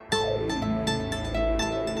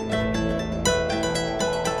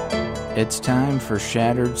It's time for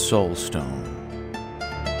Shattered Soulstone,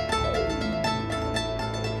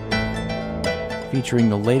 featuring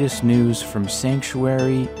the latest news from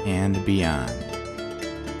Sanctuary and beyond.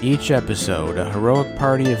 Each episode, a heroic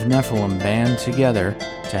party of Nephilim band together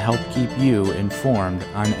to help keep you informed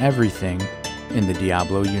on everything in the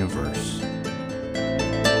Diablo universe.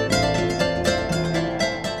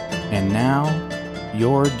 And now,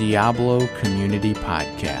 your Diablo Community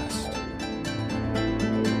Podcast.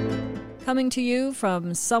 Coming to you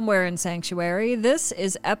from somewhere in Sanctuary, this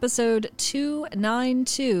is episode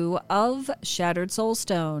 292 of Shattered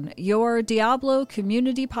Soulstone, your Diablo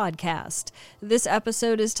Community Podcast. This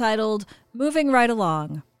episode is titled Moving Right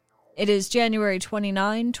Along. It is January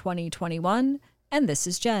 29, 2021, and this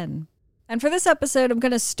is Jen. And for this episode, I'm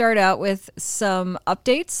going to start out with some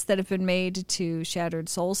updates that have been made to Shattered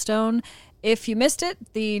Soulstone. If you missed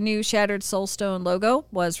it, the new Shattered Soulstone logo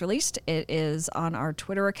was released. It is on our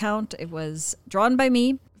Twitter account. It was drawn by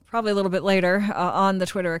me, probably a little bit later, on the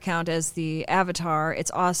Twitter account as the avatar. It's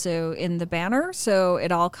also in the banner, so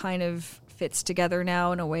it all kind of fits together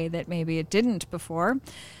now in a way that maybe it didn't before.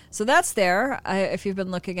 So that's there, if you've been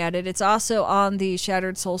looking at it. It's also on the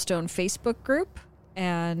Shattered Soulstone Facebook group,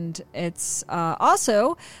 and it's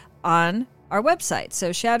also on our website. So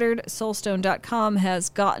shatteredsoulstone.com has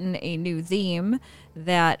gotten a new theme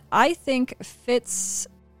that I think fits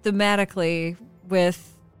thematically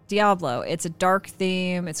with Diablo. It's a dark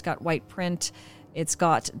theme. It's got white print. It's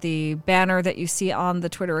got the banner that you see on the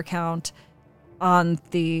Twitter account on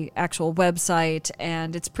the actual website,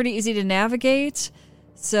 and it's pretty easy to navigate.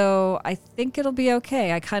 So I think it'll be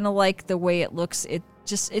okay. I kind of like the way it looks. It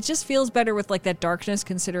just feels better with like that darkness,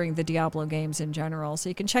 considering the Diablo games in general. So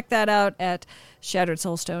you can check that out at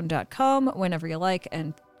shatteredsoulstone.com whenever you like,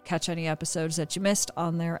 and catch any episodes that you missed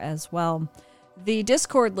on there as well. The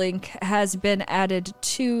Discord link has been added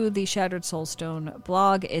to the Shattered Soulstone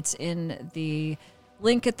blog. It's in the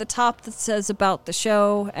link at the top that says about the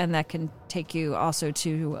show, and that can take you also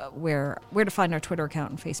to where to find our Twitter account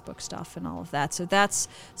and Facebook stuff and all of that. So that's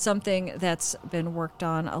something that's been worked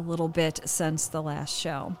on a little bit since the last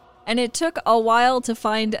show. And it took a while to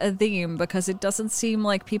find a theme, because it doesn't seem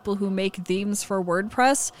like people who make themes for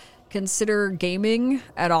WordPress consider gaming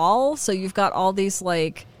at all. So you've got all these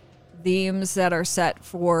like themes that are set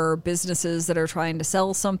for businesses that are trying to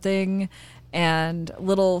sell something, and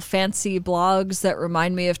little fancy blogs that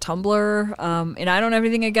remind me of Tumblr. And I don't have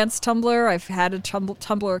anything against Tumblr. I've had a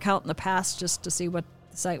Tumblr account in the past just to see what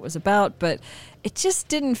the site was about, but it just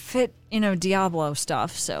didn't fit, Diablo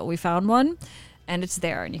stuff. So we found one, and it's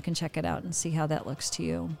there, and you can check it out and see how that looks to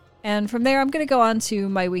you. And from there, I'm going to go on to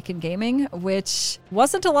my week in gaming, which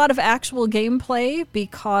wasn't a lot of actual gameplay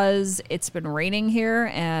because it's been raining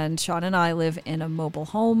here, and Sean and I live in a mobile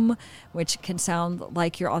home, which can sound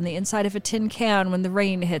like you're on the inside of a tin can when the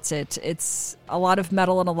rain hits it. It's a lot of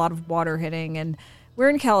metal and a lot of water hitting, and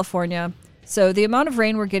we're in California, so the amount of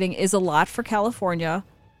rain we're getting is a lot for California,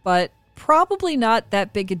 but probably not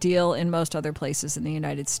that big a deal in most other places in the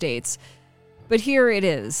United States. But here it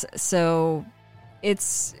is, so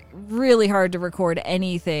it's really hard to record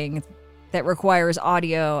anything that requires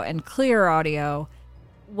audio and clear audio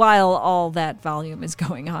while all that volume is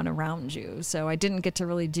going on around you. So I didn't get to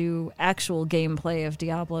really do actual gameplay of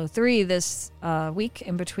Diablo 3 this week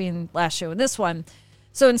in between last show and this one.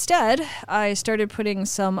 So instead, I started putting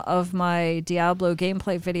some of my Diablo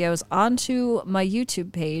gameplay videos onto my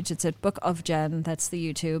YouTube page. It's at Book of Jen, that's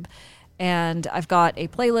the YouTube. And I've got a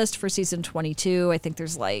playlist for season 22. I think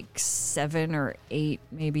there's like 7 or 8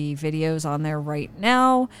 maybe videos on there right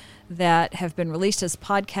now that have been released as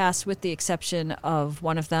podcasts, with the exception of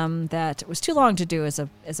one of them that was too long to do as a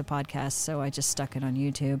podcast, so I just stuck it on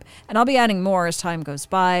YouTube. And I'll be adding more as time goes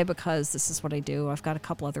by, because this is what I do. I've got a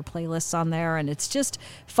couple other playlists on there, and it's just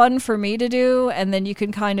fun for me to do, and then you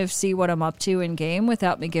can kind of see what I'm up to in game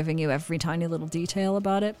without me giving you every tiny little detail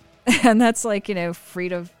about it. And that's like, free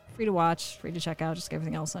to watch, free to check out, just like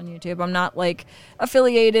everything else on YouTube. I'm not like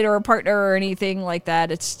affiliated or a partner or anything like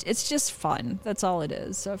that. It's just fun. That's all it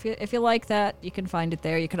is. So if you like that, you can find it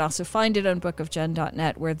there. You can also find it on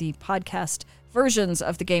bookofjen.net, where the podcast versions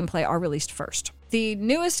of the gameplay are released first. The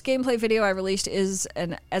newest gameplay video I released as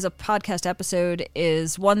a podcast episode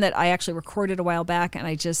is one that I actually recorded a while back, and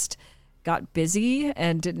I just got busy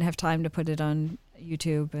and didn't have time to put it on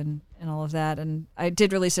YouTube and all of that. And I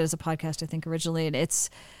did release it as a podcast, I think, originally, and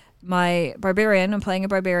it's my barbarian. I'm playing a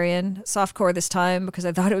barbarian, softcore this time, because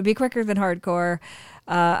I thought it would be quicker than hardcore.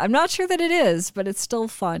 I'm not sure that it is, but it's still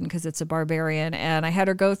fun because it's a barbarian. And I had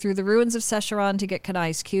her go through the ruins of Sescheron to get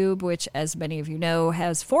Kanai's Cube, which, as many of you know,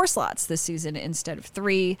 has 4 slots this season instead of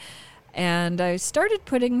 3. And I started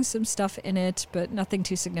putting some stuff in it, but nothing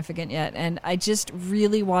too significant yet. And I just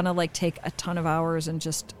really want to take a ton of hours and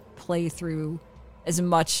just play through as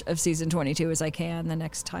much of Season 22 as I can the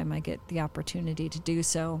next time I get the opportunity to do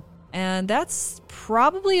so. And that's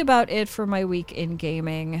probably about it for my week in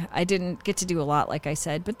gaming. I didn't get to do a lot, like I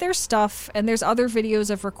said, but there's stuff, and there's other videos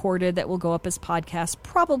I've recorded that will go up as podcasts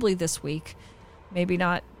probably this week. Maybe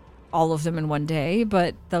not all of them in one day,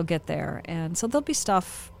 but they'll get there. And so there'll be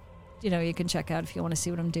stuff you can check out if you want to see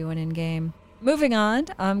what I'm doing in game. Moving on,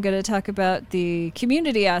 I'm going to talk about the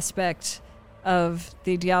community aspect of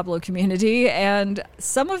the Diablo community, and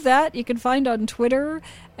some of that you can find on Twitter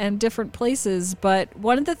and different places. But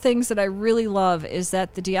one of the things that I really love is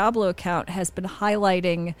that the Diablo account has been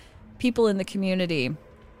highlighting people in the community,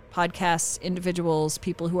 podcasts, individuals,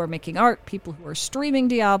 people who are making art, people who are streaming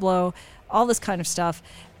Diablo, all this kind of stuff.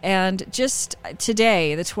 And just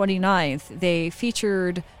today, the 29th, they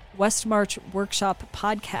featured Westmarch Workshop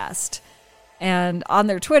podcast and on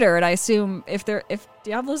their Twitter, and I assume if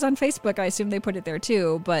Diablo's on Facebook, I assume they put it there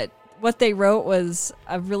too. But what they wrote was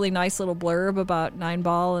a really nice little blurb about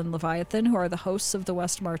Nineball and Leviathan, who are the hosts of the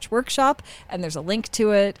Westmarch Workshop, and there's a link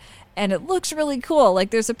to it, and it looks really cool.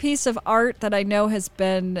 There's a piece of art that I know has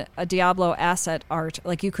been a Diablo asset art.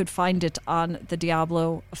 You could find it on the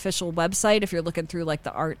Diablo official website if you're looking through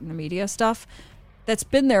the art and the media stuff. That's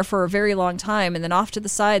been there for a very long time. And then off to the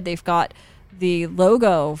side, they've got the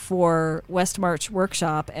logo for Westmarch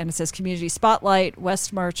Workshop, and it says Community Spotlight,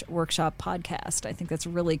 Westmarch Workshop Podcast. I think that's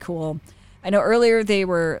really cool. I know earlier they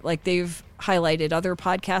were they've highlighted other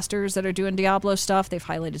podcasters that are doing Diablo stuff. They've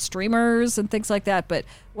highlighted streamers and things like that. But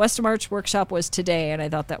Westmarch Workshop was today, and I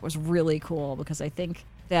thought that was really cool because I think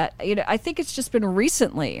that, I think it's just been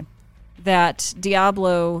recently that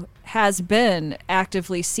Diablo has been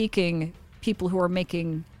actively seeking people who are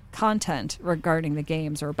making content regarding the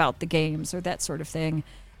games or about the games or that sort of thing,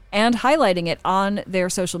 and highlighting it on their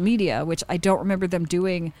social media, which I don't remember them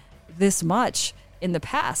doing this much in the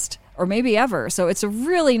past or maybe ever. So it's a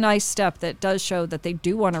really nice step that does show that they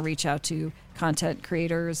do want to reach out to content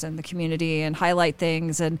creators and the community and highlight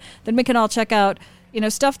things, and then we can all check out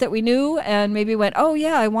stuff that we knew and maybe went, oh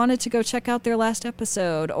yeah, I wanted to go check out their last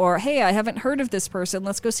episode, or hey, I haven't heard of this person,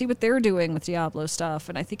 let's go see what they're doing with Diablo stuff.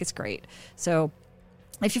 And I think it's great. So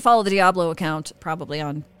if you follow the Diablo account, probably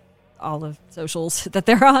on all the socials that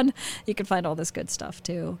they're on, you can find all this good stuff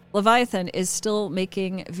too. Leviathan is still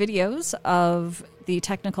making videos of the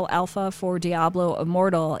technical alpha for Diablo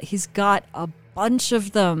Immortal. He's got a bunch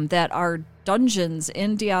of them that are dungeons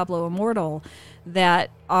in Diablo Immortal that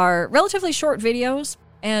are relatively short videos,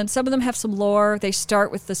 and some of them have some lore. They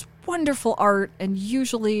start with this wonderful art and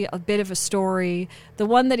usually a bit of a story. The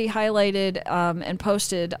one that he highlighted and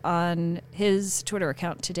posted on his Twitter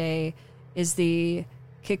account today is the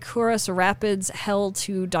Kikuras Rapids Hell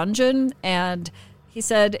 2 dungeon, and he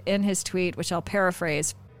said in his tweet, which I'll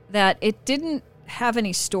paraphrase, that it didn't have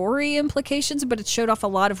any story implications, but it showed off a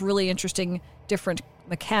lot of really interesting different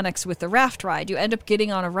mechanics with the raft ride. You end up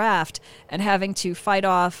getting on a raft and having to fight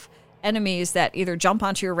off enemies that either jump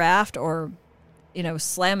onto your raft or,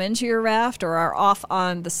 slam into your raft or are off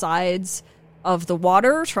on the sides of the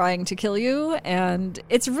water trying to kill you. And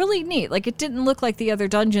it's really neat. It didn't look like the other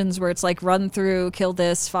dungeons where it's run through, kill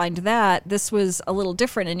this, find that. This was a little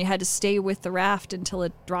different, and you had to stay with the raft until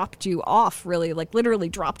it dropped you off, really, literally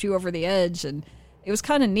dropped you over the edge. And it was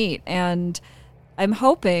kind of neat. And I'm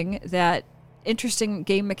hoping that interesting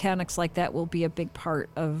game mechanics like that will be a big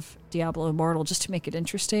part of Diablo Immortal, just to make it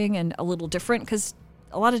interesting and a little different, because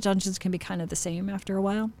a lot of dungeons can be kind of the same after a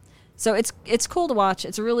while. So it's cool to watch.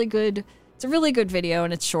 It's a really good video,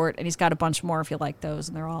 and it's short, and he's got a bunch more if you like those,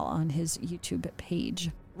 and they're all on his YouTube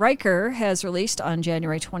page. Riker has released on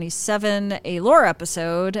January 27 a lore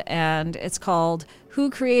episode, and it's called Who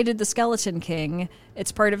Created the Skeleton King?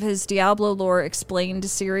 It's part of his Diablo Lore Explained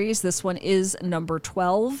series. This one is number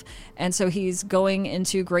 12, and so he's going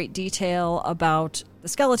into great detail about the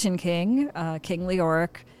Skeleton King, King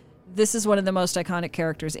Leoric. This is one of the most iconic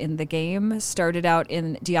characters in the game. Started out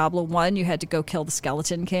in Diablo 1, you had to go kill the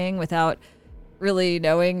Skeleton King without really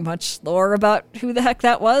knowing much lore about who the heck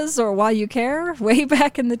that was or why you care. Way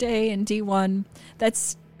back in the day in D1,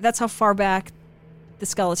 that's how far back the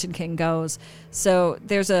Skeleton King goes. So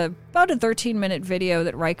there's about a 13-minute video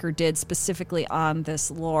that Riker did specifically on this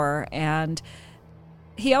lore, and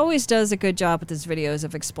he always does a good job with his videos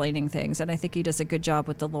of explaining things, and I think he does a good job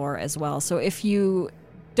with the lore as well. So if you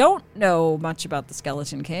don't know much about the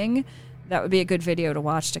Skeleton King, that would be a good video to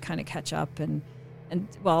watch to kind of catch up and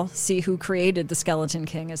see who created the Skeleton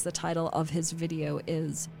King, as the title of his video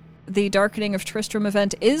is. The Darkening of Tristram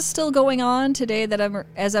event is still going on today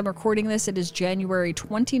as I'm recording this. It is January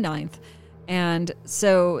 29th. And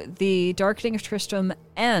so the Darkening of Tristram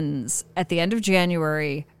ends at the end of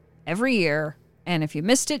January every year. And if you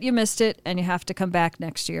missed it, you missed it, and you have to come back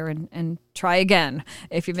next year and try again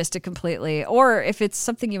if you missed it completely. Or if it's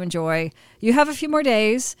something you enjoy, you have a few more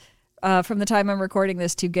days from the time I'm recording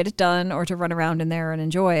this to get it done or to run around in there and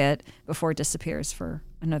enjoy it before it disappears for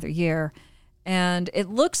another year. And it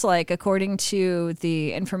looks like, according to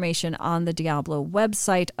the information on the Diablo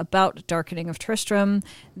website about Darkening of Tristram,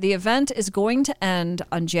 the event is going to end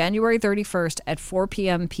on January 31st at 4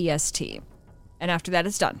 p.m. PST. And after that,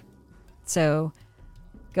 it's done. So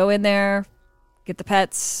go in there, get the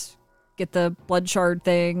pets, get the blood shard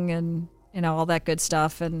thing, and all that good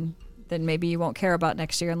stuff. And then maybe you won't care about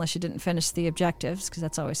next year unless you didn't finish the objectives, because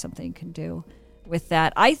that's always something you can do with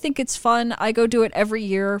that. I think it's fun. I go do it every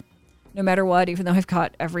year, no matter what, even though I've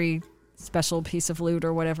got every special piece of loot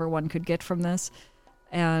or whatever one could get from this.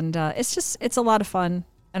 And it's a lot of fun.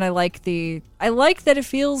 And I like that it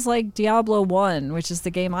feels like Diablo 1, which is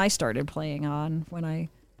the game I started playing on when I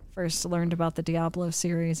first learned about the Diablo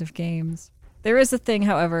series of games. There is a thing,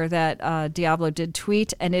 however, that Diablo did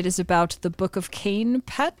tweet, and it is about the Book of Cain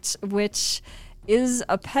pet, which is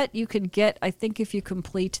a pet you can get, I think, if you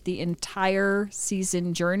complete the entire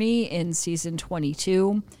season journey in Season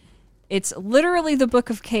 22. It's literally the Book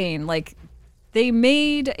of Cain. Like, they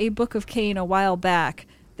made a Book of Cain a while back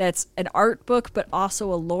that's an art book, but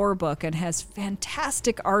also a lore book, and has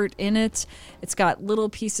fantastic art in it. It's got little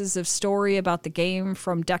pieces of story about the game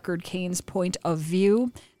from Deckard Cain's point of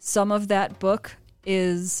view. Some of that book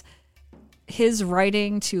is his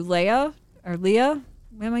writing to Leia.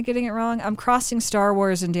 Am I getting it wrong? I'm crossing Star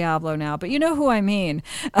Wars and Diablo now, but you know who I mean.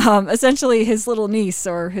 Essentially his little niece,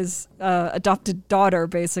 or his adopted daughter,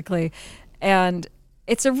 basically. And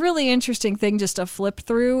it's a really interesting thing just to flip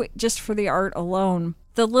through, just for the art alone.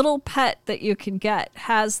 The little pet that you can get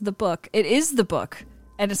has the book. It is the book.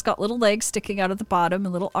 And it's got little legs sticking out of the bottom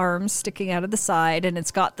and little arms sticking out of the side. And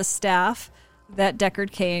it's got the staff that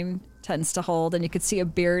Deckard Cain tends to hold. And you can see a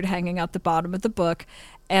beard hanging out the bottom of the book.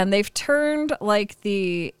 And they've turned like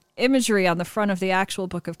the imagery on the front of the actual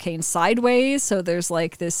Book of Cain sideways. So there's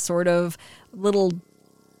like this sort of little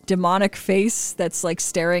demonic face that's like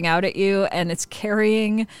staring out at you. And it's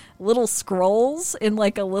carrying little scrolls in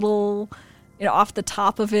like a little, off the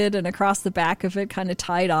top of it and across the back of it, kind of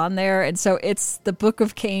tied on there. And so it's the Book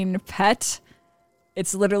of Cain pet.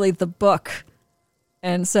 It's literally the book.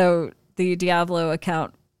 And so the Diablo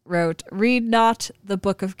account wrote, "Read not the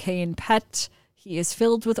Book of Cain pet. He is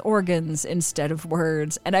filled with organs instead of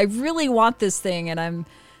words." And I really want this thing, and I'm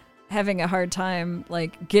having a hard time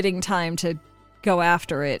like getting time to go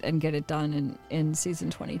after it and get it done in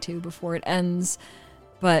Season 22 before it ends.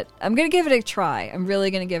 But I'm going to give it a try. I'm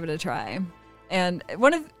really going to give it a try. And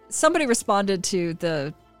somebody responded to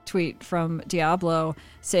the tweet from Diablo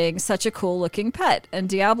saying, "Such a cool looking pet." And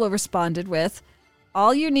Diablo responded with,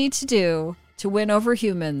 "All you need to do to win over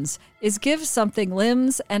humans is give something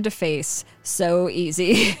limbs and a face. So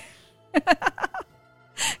easy."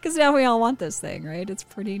 Because now we all want this thing, right? It's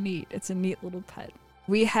pretty neat. It's a neat little pet.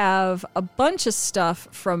 We have a bunch of stuff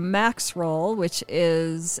from Maxroll, which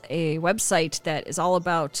is a website that is all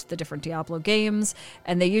about the different Diablo games,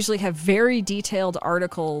 and they usually have very detailed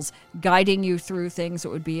articles guiding you through things that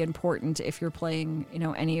would be important if you're playing,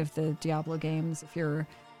 any of the Diablo games, if you're,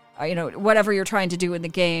 whatever you're trying to do in the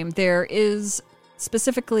game. There is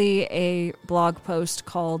specifically a blog post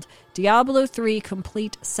called Diablo 3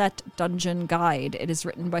 Complete Set Dungeon Guide. It is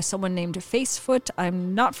written by someone named Facefoot.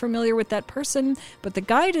 I'm not familiar with that person, but the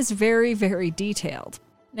guide is very, very detailed.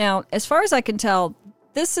 Now, as far as I can tell,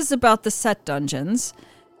 this is about the set dungeons,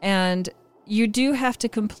 and you do have to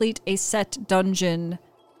complete a set dungeon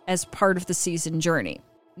as part of the season journey.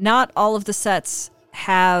 Not all of the sets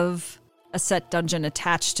have a set dungeon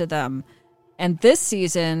attached to them, and this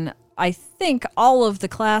season, I think all of the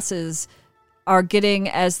classes are getting,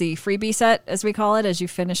 as the freebie set, as we call it, as you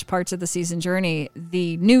finish parts of the season journey,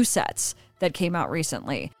 the new sets that came out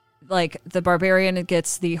recently. Like the Barbarian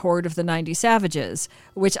gets the Horde of the 90 Savages,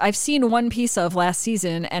 which I've seen one piece of last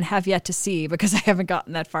season and have yet to see because I haven't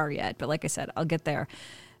gotten that far yet. But like I said, I'll get there.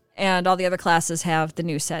 And all the other classes have the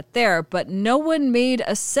new set there, but no one made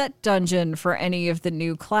a set dungeon for any of the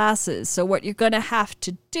new classes. So what you're going to have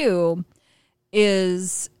to do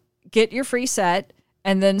is get your free set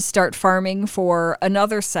and then start farming for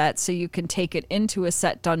another set so you can take it into a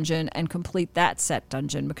set dungeon and complete that set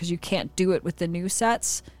dungeon, because you can't do it with the new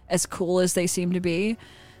sets, as cool as they seem to be.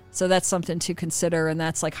 So that's something to consider, and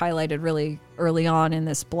that's like highlighted really early on in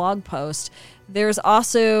this blog post. There's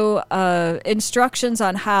also instructions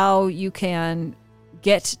on how you can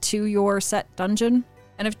get to your set dungeon.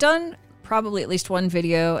 And I've done probably at least one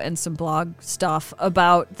video and some blog stuff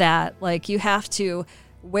about that. Like, you have to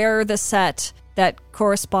wear the set that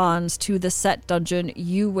corresponds to the set dungeon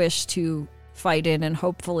you wish to fight in and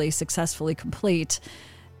hopefully successfully complete.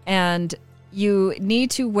 And you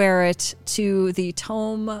need to wear it to the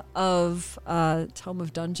Tome of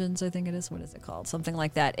Dungeons, I think it is. What is it called? Something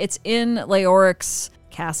like that. It's in Leoric's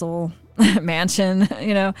castle, mansion,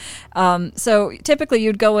 you know. So typically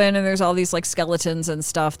you'd go in and there's all these like skeletons and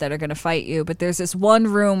stuff that are going to fight you, but there's this one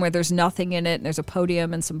room where there's nothing in it and there's a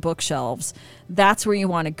podium and some bookshelves. That's where you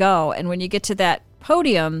want to go. And when you get to that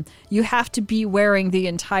podium, you have to be wearing the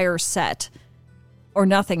entire set or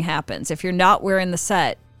nothing happens. If you're not wearing the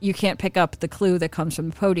set, you can't pick up the clue that comes from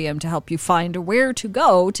the podium to help you find where to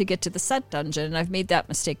go to get to the set dungeon. And I've made that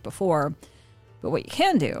mistake before. But what you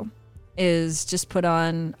can do is just put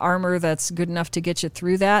on armor that's good enough to get you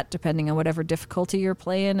through that, depending on whatever difficulty you're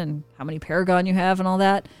playing and how many Paragon you have and all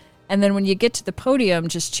that. And then when you get to the podium,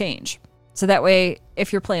 just change. So that way,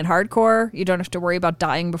 if you're playing hardcore, you don't have to worry about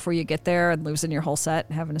dying before you get there and losing your whole set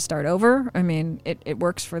and having to start over. I mean, it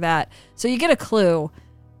works for that. So you get a clue.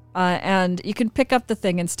 And you can pick up the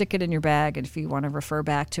thing and stick it in your bag if you want to refer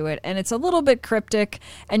back to it. And it's a little bit cryptic,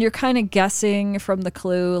 and you're kind of guessing from the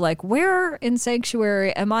clue, like, where in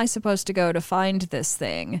Sanctuary am I supposed to go to find this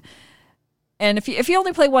thing? And if you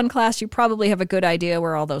only play one class, you probably have a good idea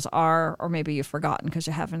where all those are, or maybe you've forgotten because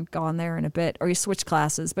you haven't gone there in a bit, or you switch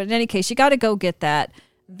classes. But in any case, you got to go get that.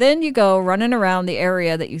 Then you go running around the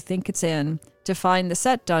area that you think it's in to find the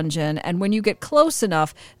set dungeon, and when you get close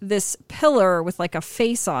enough, this pillar with like a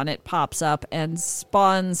face on it pops up and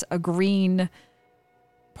spawns a green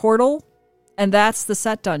portal, and that's the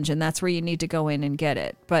set dungeon. That's where you need to go in and get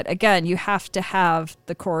it. But again, you have to have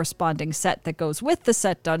the corresponding set that goes with the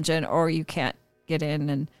set dungeon, or you can't get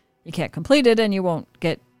in and you can't complete it, and you won't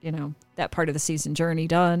get, you know, that part of the season journey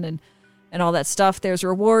done and all that stuff. There's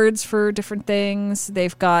rewards for different things.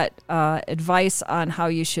 They've got advice on how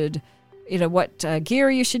you should, you know, what gear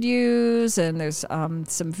you should use, and there's some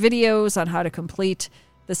videos on how to complete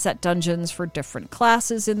the set dungeons for different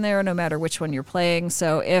classes in there, no matter which one you're playing.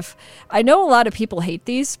 So if I know a lot of people hate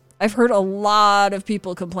these, I've heard a lot of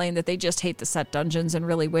people complain that they just hate the set dungeons and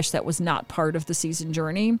really wish that was not part of the season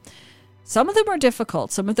journey. Some of them are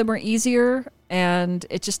difficult, some of them are easier, and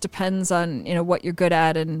it just depends on, you know, what you're good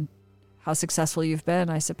at and how successful you've been,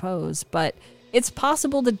 I suppose. But it's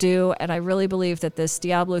possible to do, and I really believe that this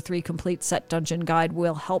Diablo 3 Complete Set Dungeon Guide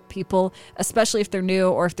will help people, especially if they're new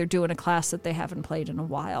or if they're doing a class that they haven't played in a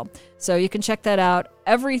while. So you can check that out.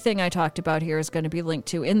 Everything I talked about here is going to be linked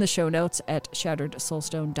to in the show notes at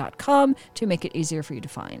shatteredsoulstone.com to make it easier for you to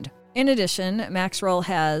find. In addition, Maxroll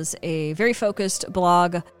has a very focused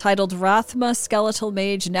blog titled Rathma Skeletal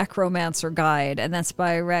Mage Necromancer Guide, and that's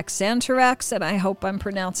by Rex Santorax, and I hope I'm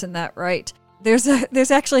pronouncing that right. There's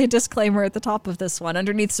actually a disclaimer at the top of this one,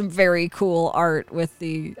 underneath some very cool art with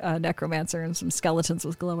the necromancer and some skeletons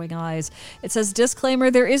with glowing eyes. It says,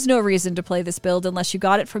 disclaimer, there is no reason to play this build unless you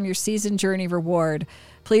got it from your season journey reward.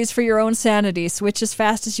 Please, for your own sanity, switch as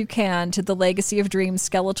fast as you can to the Legacy of Dreams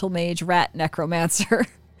Skeletal Mage Rat Necromancer.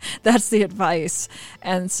 That's the advice.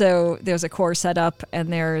 And so there's a core setup,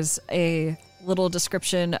 and there's a little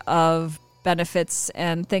description of benefits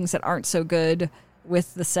and things that aren't so good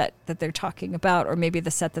with the set that they're talking about, or maybe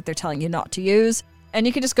the set that they're telling you not to use. And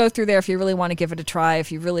you can just go through there if you really want to give it a try,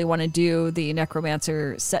 if you really want to do the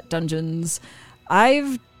Necromancer set dungeons.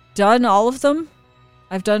 I've done all of them.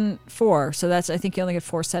 I've done 4, so that's, I think you only get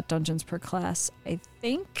 4 set dungeons per class, I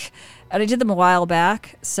think. And I did them a while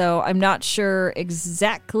back, so I'm not sure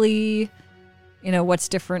exactly, you know, what's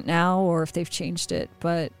different now or if they've changed it.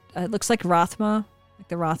 But it looks like Rathma, like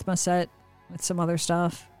the Rathma set with some other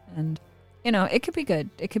stuff. And, you know, it could be good.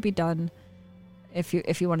 It could be done if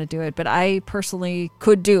you want to do it. But I personally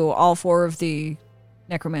could do all 4 of the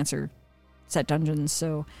Necromancer set dungeons,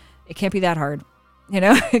 so it can't be that hard. You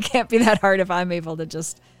know, it can't be that hard if I'm able to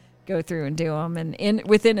just go through and do them. And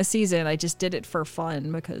within a season, I just did it for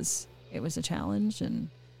fun because it was a challenge, and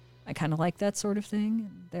I kind of like that sort of thing.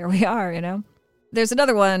 And there we are, you know. There's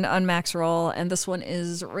another one on Maxroll, and this one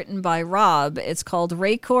is written by Rob. It's called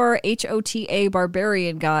Raykor HOTA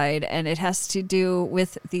Barbarian Guide, and it has to do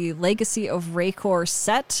with the Legacy of Raykor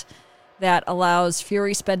set that allows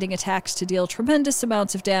Fury spending attacks to deal tremendous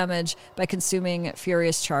amounts of damage by consuming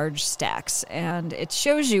Furious Charge stacks. And it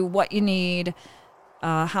shows you what you need,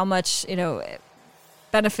 how much, you know,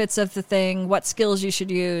 benefits of the thing, what skills you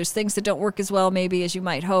should use, things that don't work as well maybe as you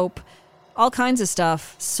might hope, all kinds of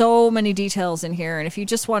stuff. So many details in here. And if you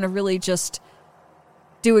just want to really just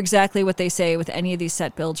do exactly what they say with any of these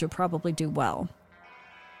set builds, you'll probably do well.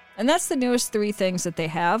 And that's the newest 3 things that they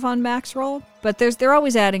have on Maxroll, but they're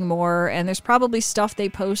always adding more, and there's probably stuff they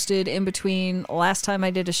posted in between last time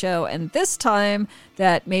I did a show and this time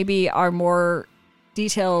that maybe are more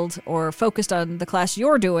detailed or focused on the class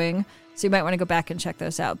you're doing, so you might want to go back and check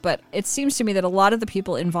those out. But it seems to me that a lot of the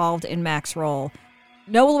people involved in Maxroll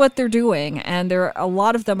know what they're doing, and a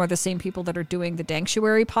lot of them are the same people that are doing the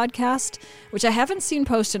Danktuary podcast, which I haven't seen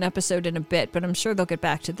post an episode in a bit, but I'm sure they'll get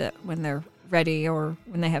back to that when they're ready or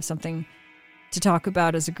when they have something to talk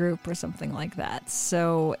about as a group or something like that.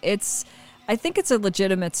 So I think it's a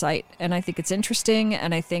legitimate site, and I think it's interesting,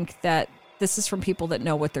 and I think that this is from people that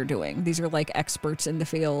know what they're doing. These are like experts in the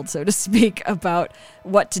field, so to speak, about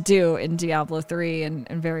what to do in Diablo 3 and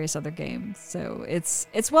various other games. So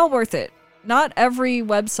it's well worth it. Not every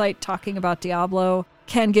website talking about Diablo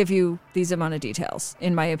can give you these amount of details,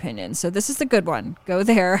 in my opinion. So this is the good one. Go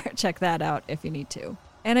there, check that out if you need to.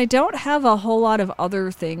 And I don't have a whole lot of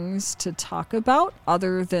other things to talk about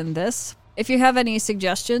other than this. If you have any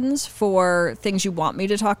suggestions for things you want me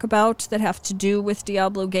to talk about that have to do with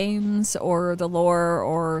Diablo games or the lore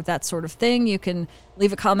or that sort of thing, you can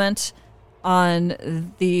leave a comment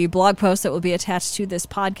on the blog post that will be attached to this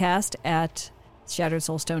podcast at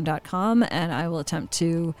shatteredsoulstone.com, and I will attempt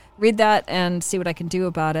to read that and see what I can do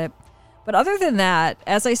about it. But other than that,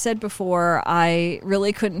 as I said before, I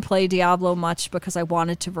really couldn't play Diablo much because I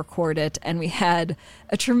wanted to record it, and we had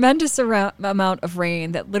a tremendous amount of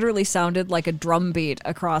rain that literally sounded like a drum beat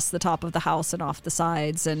across the top of the house and off the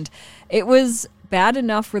sides, and it was bad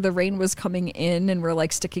enough where the rain was coming in and we're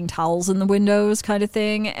like sticking towels in the windows kind of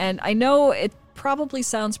thing. And I know it probably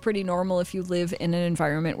sounds pretty normal if you live in an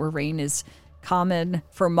environment where rain is common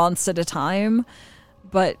for months at a time,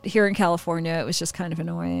 but here in California it was just kind of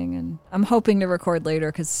annoying, and I'm hoping to record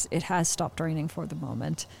later because it has stopped raining for the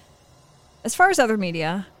moment. As far as other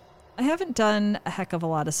media, I haven't done a heck of a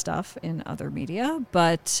lot of stuff in other media,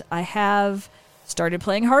 but I have started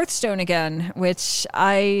playing Hearthstone again, which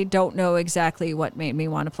I don't know exactly what made me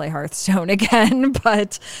want to play Hearthstone again,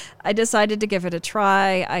 but I decided to give it a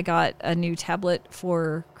try. I got a new tablet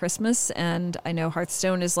for Christmas, and I know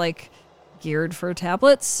Hearthstone is like geared for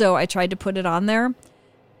tablets, so I tried to put it on there,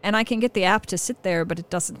 and I can get the app to sit there, but it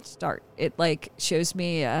doesn't start. It like shows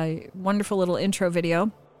me a wonderful little intro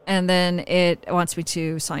video, and then it wants me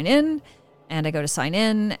to sign in, and I go to sign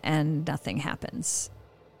in, and nothing happens.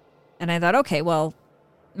 And I thought, okay, well,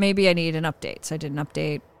 maybe I need an update. So I did an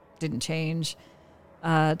update, didn't change.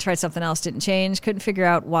 Tried something else, didn't change. Couldn't figure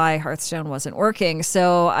out why Hearthstone wasn't working.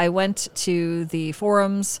 So I went to the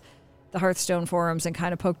forums, the Hearthstone forums, and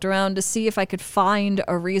kind of poked around to see if I could find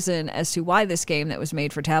a reason as to why this game that was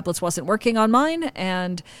made for tablets wasn't working on mine.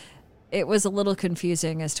 And it was a little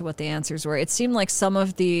confusing as to what the answers were. It seemed like some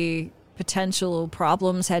of the potential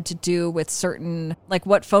problems had to do with certain, like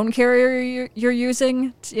what phone carrier you're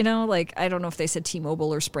using, you know, like I don't know if they said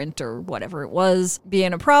T-Mobile or Sprint or whatever it was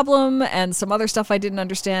being a problem, and some other stuff I didn't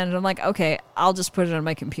understand. And I'm like, okay, I'll just put it on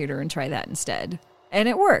my computer and try that instead. And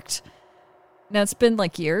it worked. Now, it's been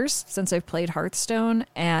like years since I've played Hearthstone,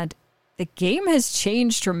 and the game has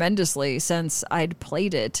changed tremendously since I'd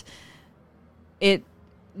played it. It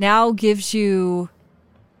now gives you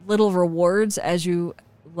little rewards as you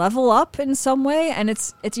level up in some way, and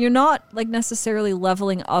it's you're not like necessarily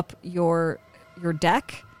leveling up your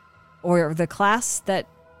deck or the class that,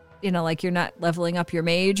 you know, like you're not leveling up your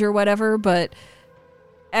mage or whatever, but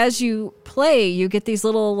as you play, you get these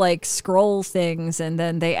little like scroll things, and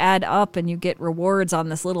then they add up and you get rewards on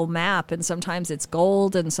this little map, and sometimes it's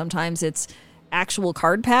gold and sometimes it's actual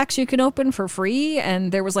card packs you can open for free,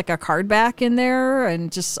 and there was like a card back in there and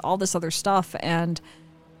just all this other stuff, and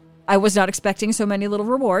I was not expecting so many little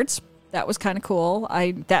rewards. That was kind of cool.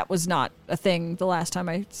 That was not a thing the last time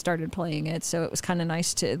I started playing it, so it was kind of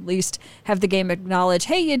nice to at least have the game acknowledge,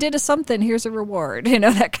 hey, you did something, here's a reward, you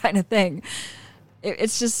know, that kind of thing.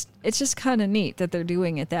 It's just kind of neat that they're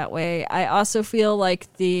doing it that way. I also feel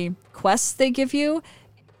like the quests they give you,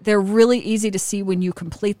 they're really easy to see when you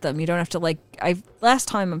complete them. You don't have to last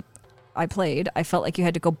time I played, I felt like you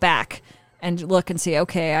had to go back and look and see,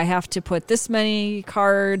 okay, I have to put this many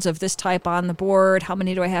cards of this type on the board. How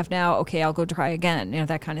many do I have now? Okay, I'll go try again. You know,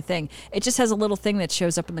 that kind of thing. It just has a little thing that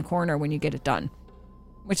shows up in the corner when you get it done.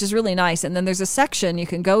 which is really nice. And then there's a section you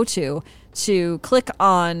can go to click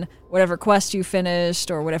on whatever quest you finished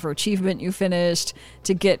or whatever achievement you finished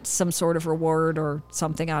to get some sort of reward or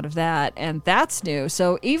something out of that. And that's new.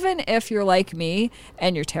 So even if you're like me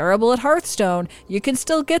and you're terrible at Hearthstone, you can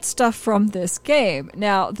still get stuff from this game.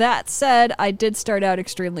 Now, that said, I did start out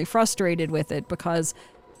extremely frustrated with it because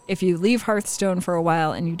if you leave Hearthstone for a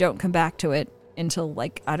while and you don't come back to it until,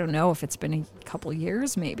 like, I don't know if it's been a couple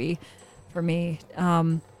years maybe for me,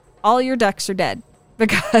 all your decks are dead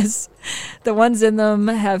because the ones in them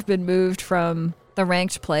have been moved from the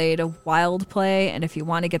ranked play to wild play. And if you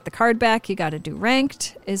want to get the card back, you got to do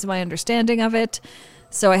ranked, is my understanding of it.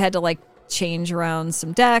 So I had to like change around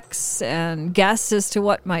some decks and guess as to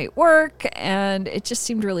what might work. And it just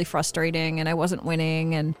seemed really frustrating and I wasn't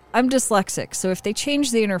winning. And I'm dyslexic. So if they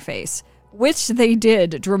change the interface, which they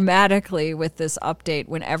did dramatically with this update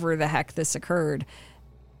whenever the heck this occurred,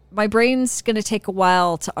 my brain's going to take a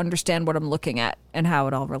while to understand what I'm looking at and how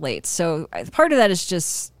it all relates. So part of that is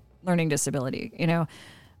just learning disability, you know.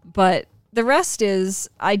 But the rest is,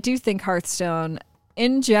 I do think Hearthstone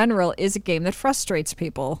in general is a game that frustrates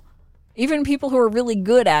people. Even people who are really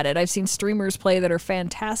good at it. I've seen streamers play that are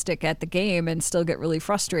fantastic at the game and still get really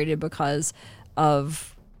frustrated because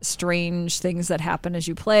of strange things that happen as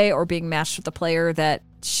you play or being matched with a player that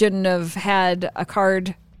shouldn't have had a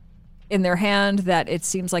card in their hand that it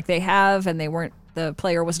seems like they have, and the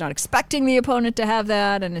player was not expecting the opponent to have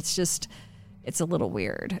that, and it's a little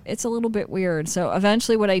weird. It's a little bit weird. So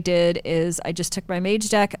eventually what I did is I just took my mage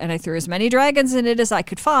deck and I threw as many dragons in it as I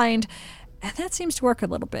could find, and that seems to work a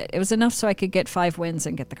little bit. It was enough so I could get 5 wins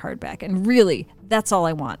and get the card back, and really, that's all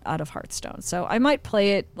I want out of Hearthstone. So I might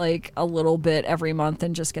play it like a little bit every month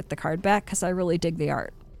and just get the card back because I really dig the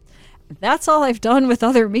art. That's all I've done with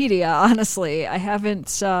other media, honestly. I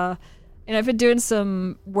haven't... And I've been doing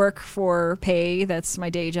some work for pay. That's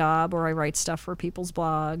my day job, or I write stuff for people's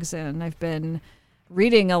blogs. And I've been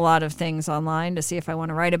reading a lot of things online to see if I want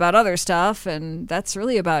to write about other stuff. And that's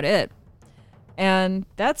really about it. And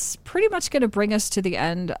that's pretty much going to bring us to the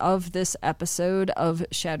end of this episode of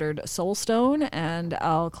Shattered Soulstone. And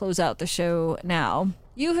I'll close out the show now.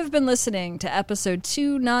 You have been listening to episode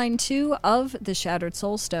 292 of The Shattered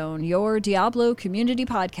Soulstone, your Diablo community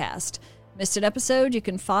podcast. Missed an episode? You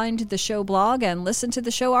can find the show blog and listen to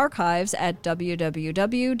the show archives at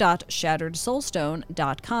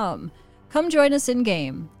www.shatteredsoulstone.com. Come join us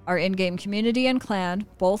in-game. Our in-game community and clan,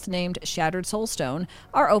 both named Shattered Soulstone,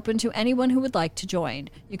 are open to anyone who would like to join.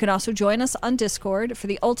 You can also join us on Discord for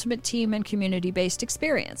the ultimate team and community-based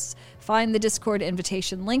experience. Find the Discord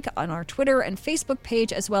invitation link on our Twitter and Facebook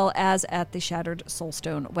page, as well as at the Shattered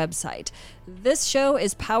Soulstone website. This show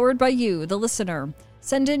is powered by you, the listener.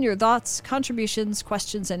 Send in your thoughts, contributions,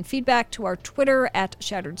 questions, and feedback to our Twitter at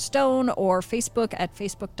Shattered Stone or Facebook at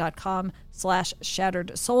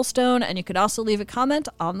facebook.com/Shattered Soulstone. And you could also leave a comment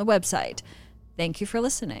on the website. Thank you for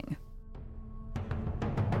listening.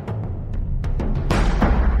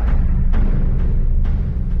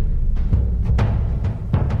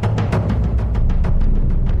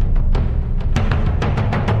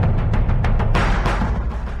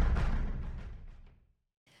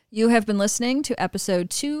 You have been listening to episode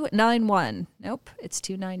 291. Nope, it's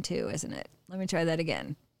 292, isn't it? Let me try that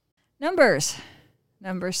again. Numbers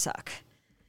suck.